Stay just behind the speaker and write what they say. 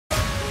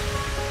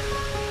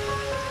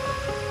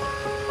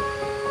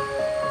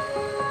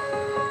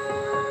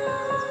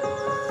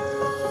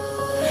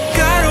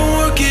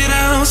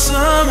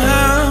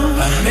somehow.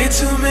 I made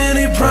too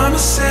many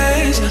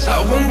promises, I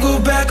won't go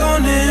back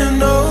on them,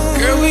 no.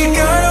 Girl, we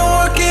gotta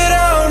work it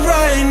out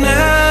right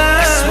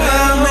now. I swear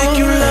I'll make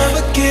you love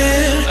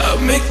again,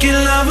 I'll make you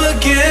love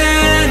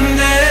again,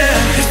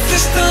 yeah. If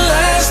it's the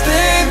last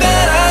thing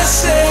that I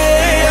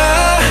say,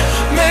 I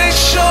make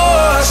sure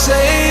I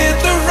say it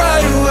the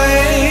right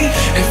way.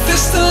 If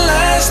it's the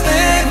last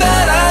thing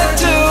that I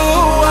do,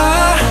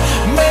 I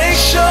make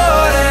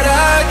sure that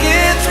I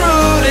get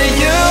through to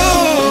you.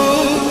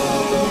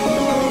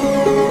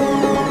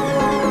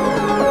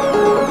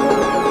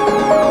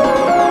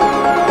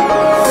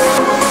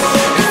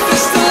 If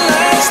it's the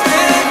last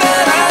thing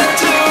that I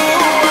do,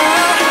 I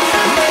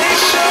make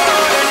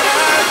sure that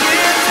I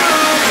get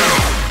through.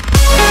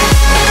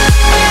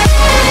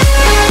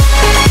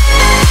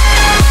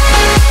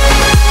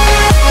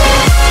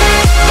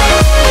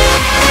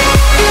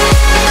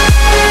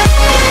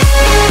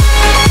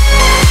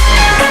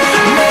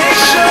 Make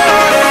sure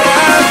that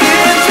I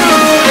get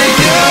through to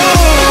you.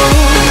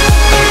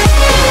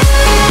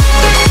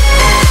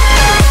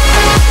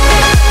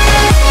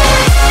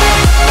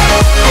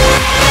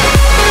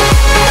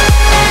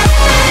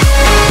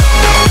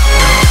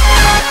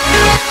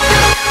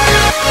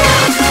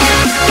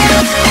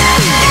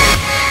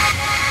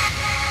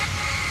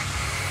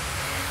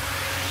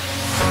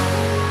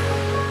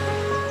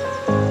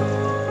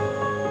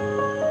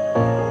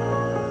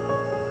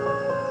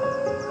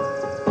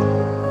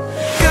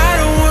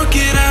 Gotta work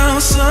it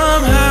out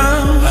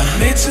somehow. I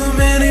made too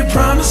many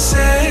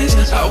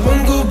promises, I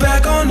won't go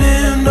back on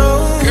them,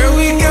 no. Girl,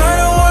 we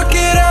gotta work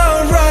it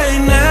out right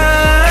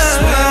now. I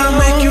swear I'll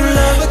make you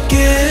love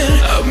again,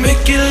 I'll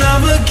make you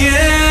love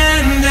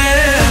again,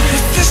 yeah.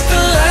 If it's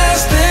the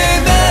last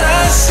thing that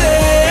I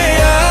say,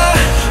 I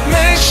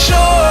make sure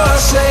I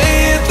say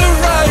it the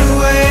right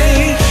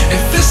way.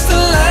 If it's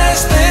the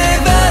last thing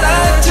that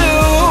I do,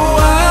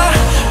 I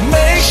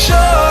make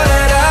sure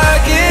that I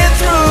get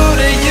through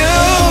to you.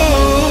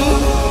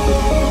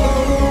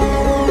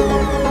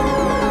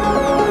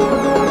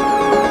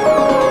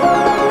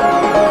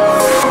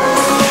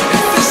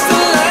 If it's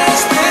the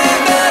last thing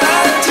that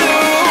I do,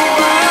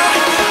 I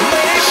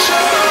make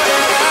sure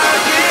that I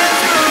get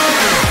through.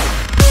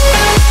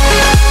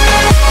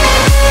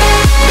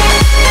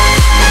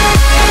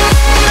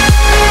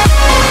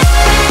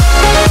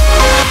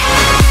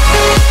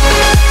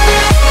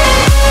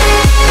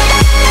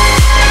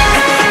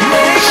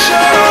 Make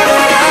sure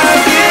that I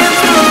get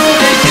through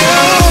to you.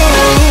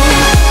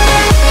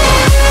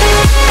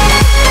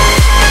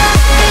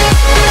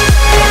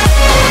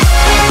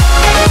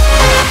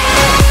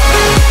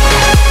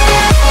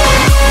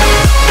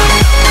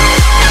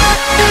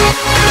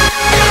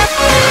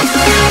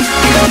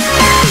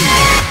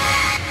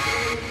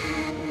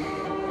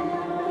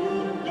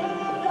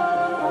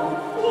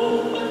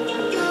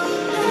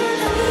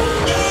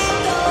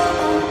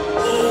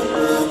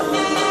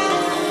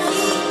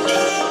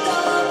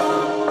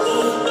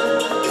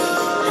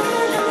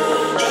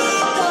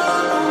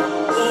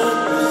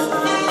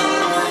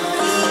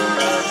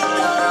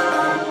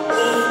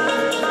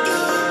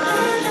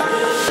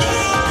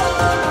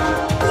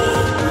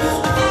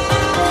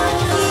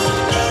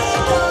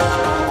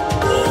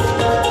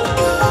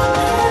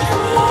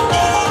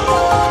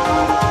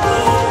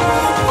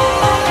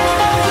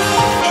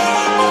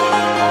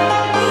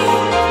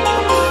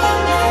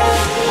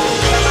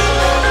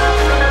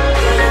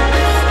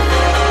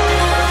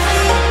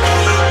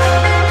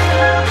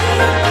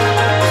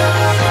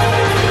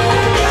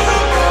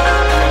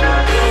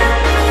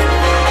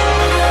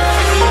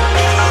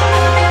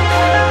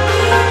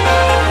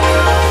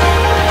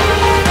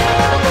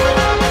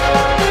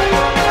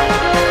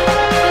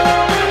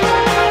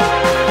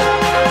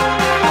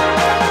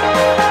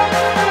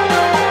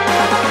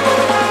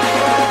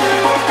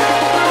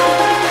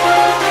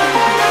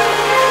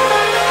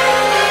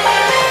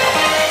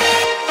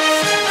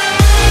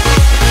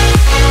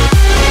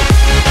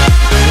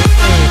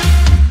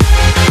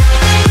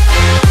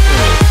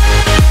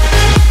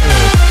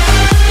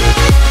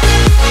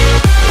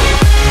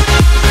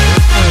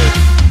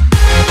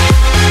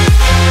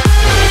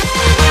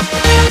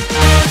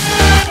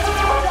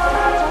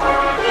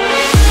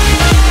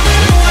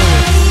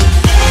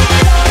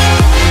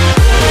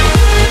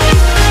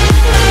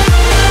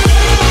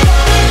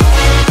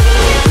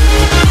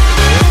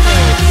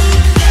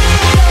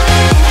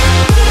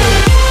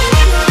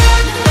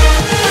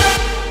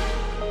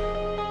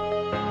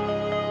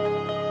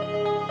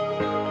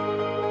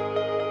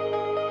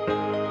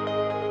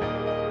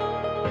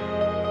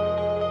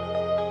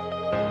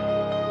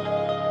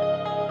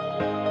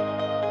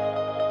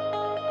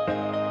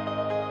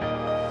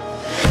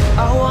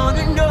 I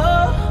wanna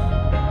know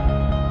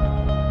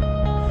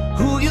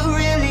who you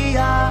really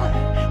are,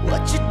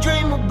 what you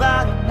dream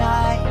about at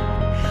night.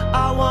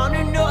 I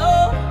wanna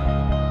know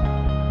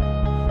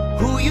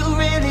who you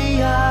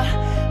really are,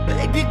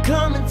 baby,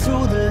 coming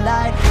through the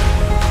light.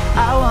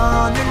 I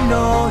wanna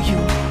know you.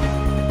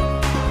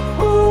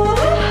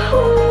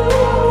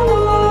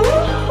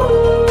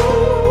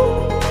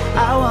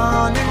 I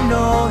wanna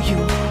know you.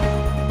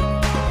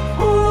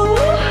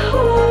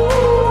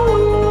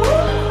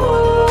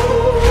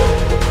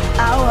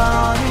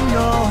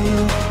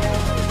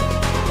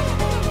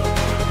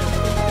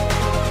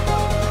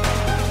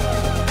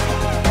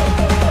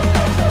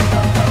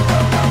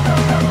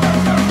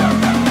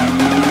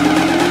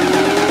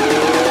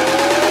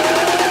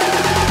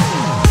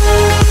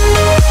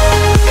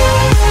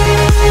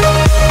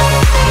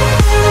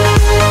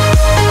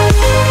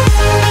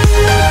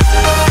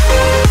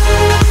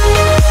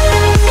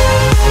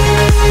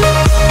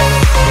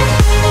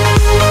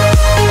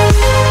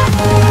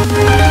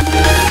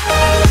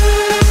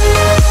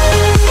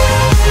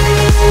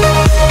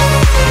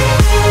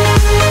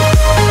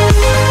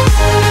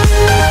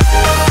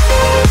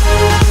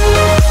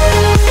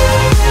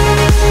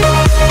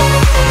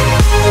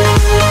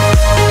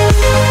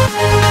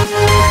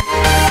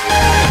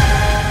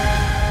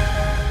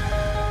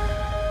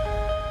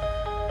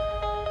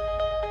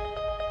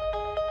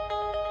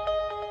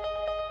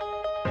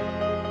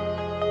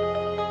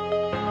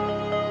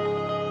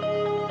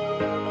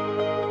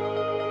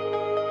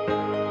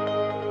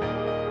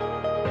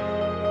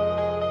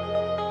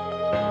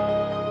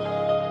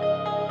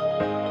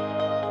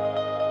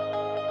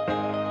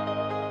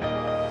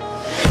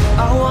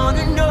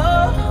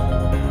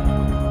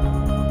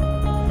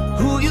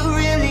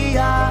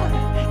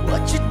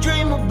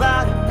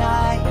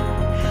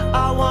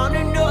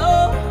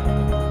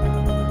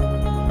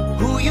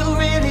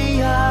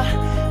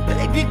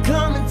 baby,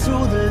 come into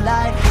the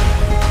light.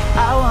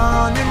 I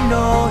wanna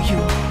know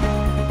you.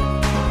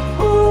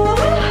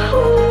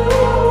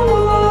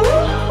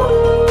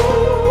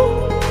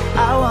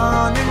 I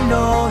wanna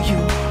know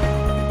you.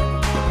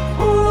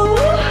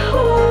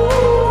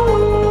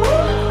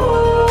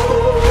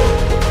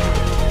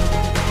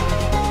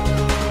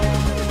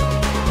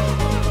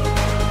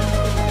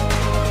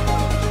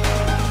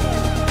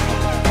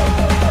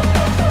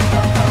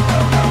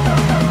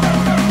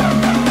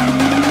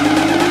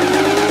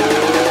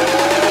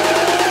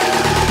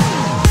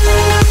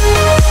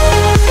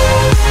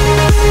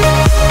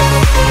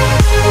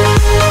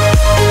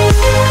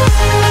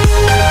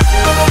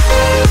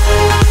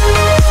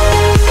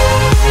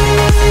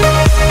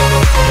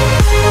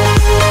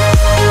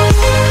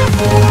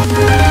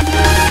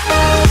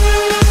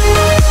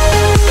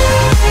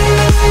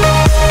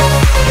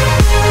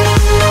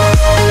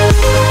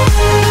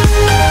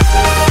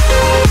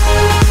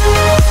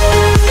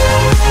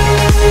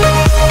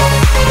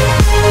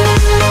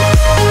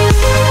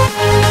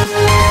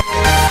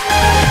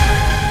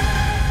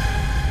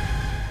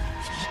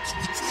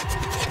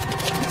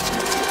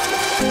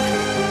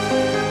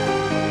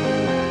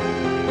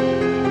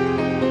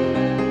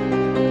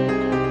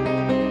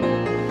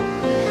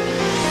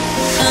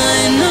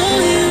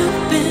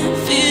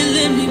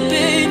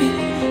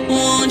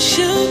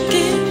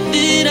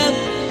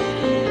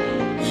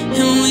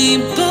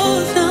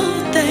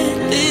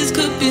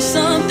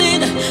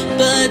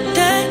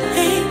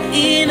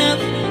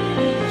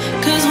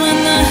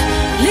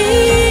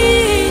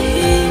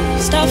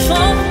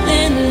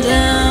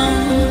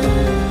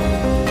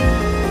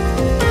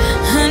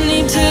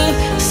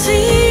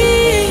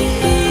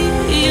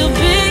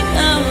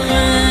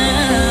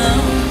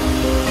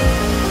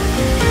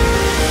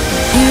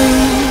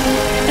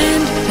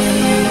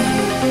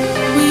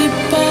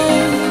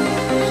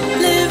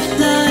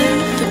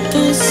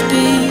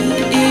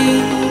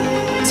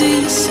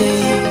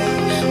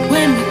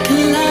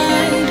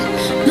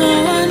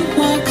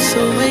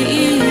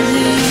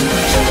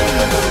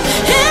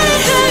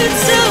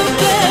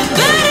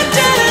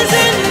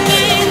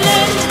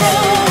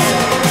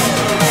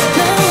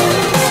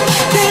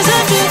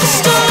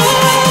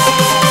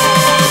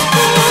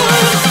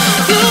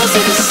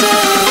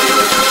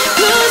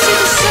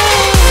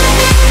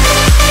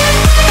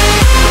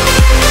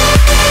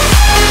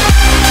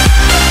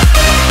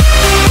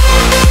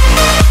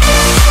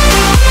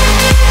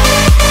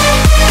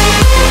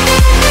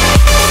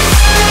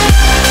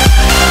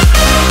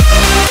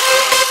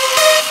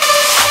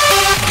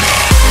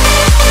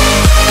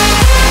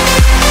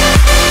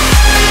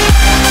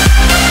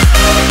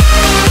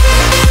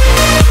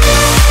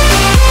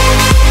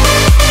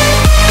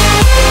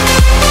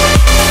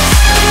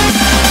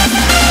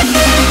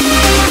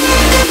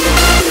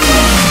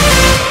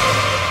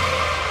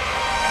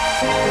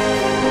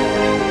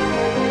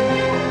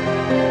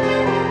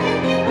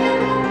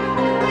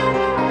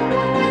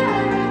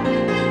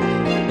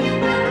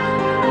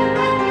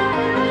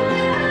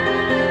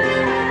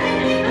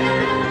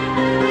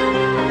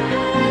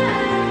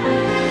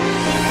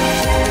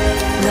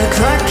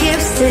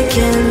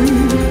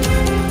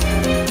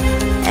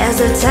 As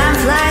the time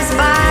flies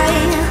by,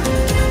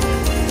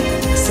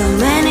 so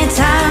many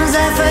times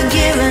I've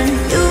forgiven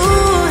you.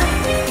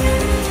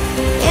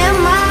 In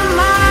my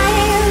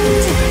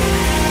mind,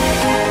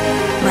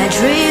 my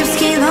dreams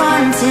keep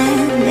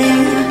haunting me.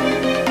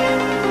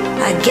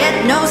 I get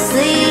no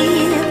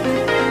sleep,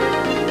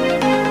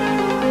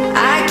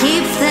 I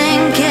keep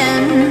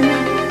thinking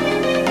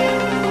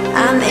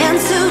I'm in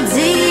too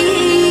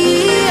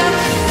deep.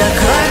 The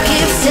clock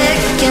keeps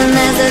ticking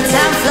as the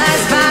time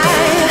flies by.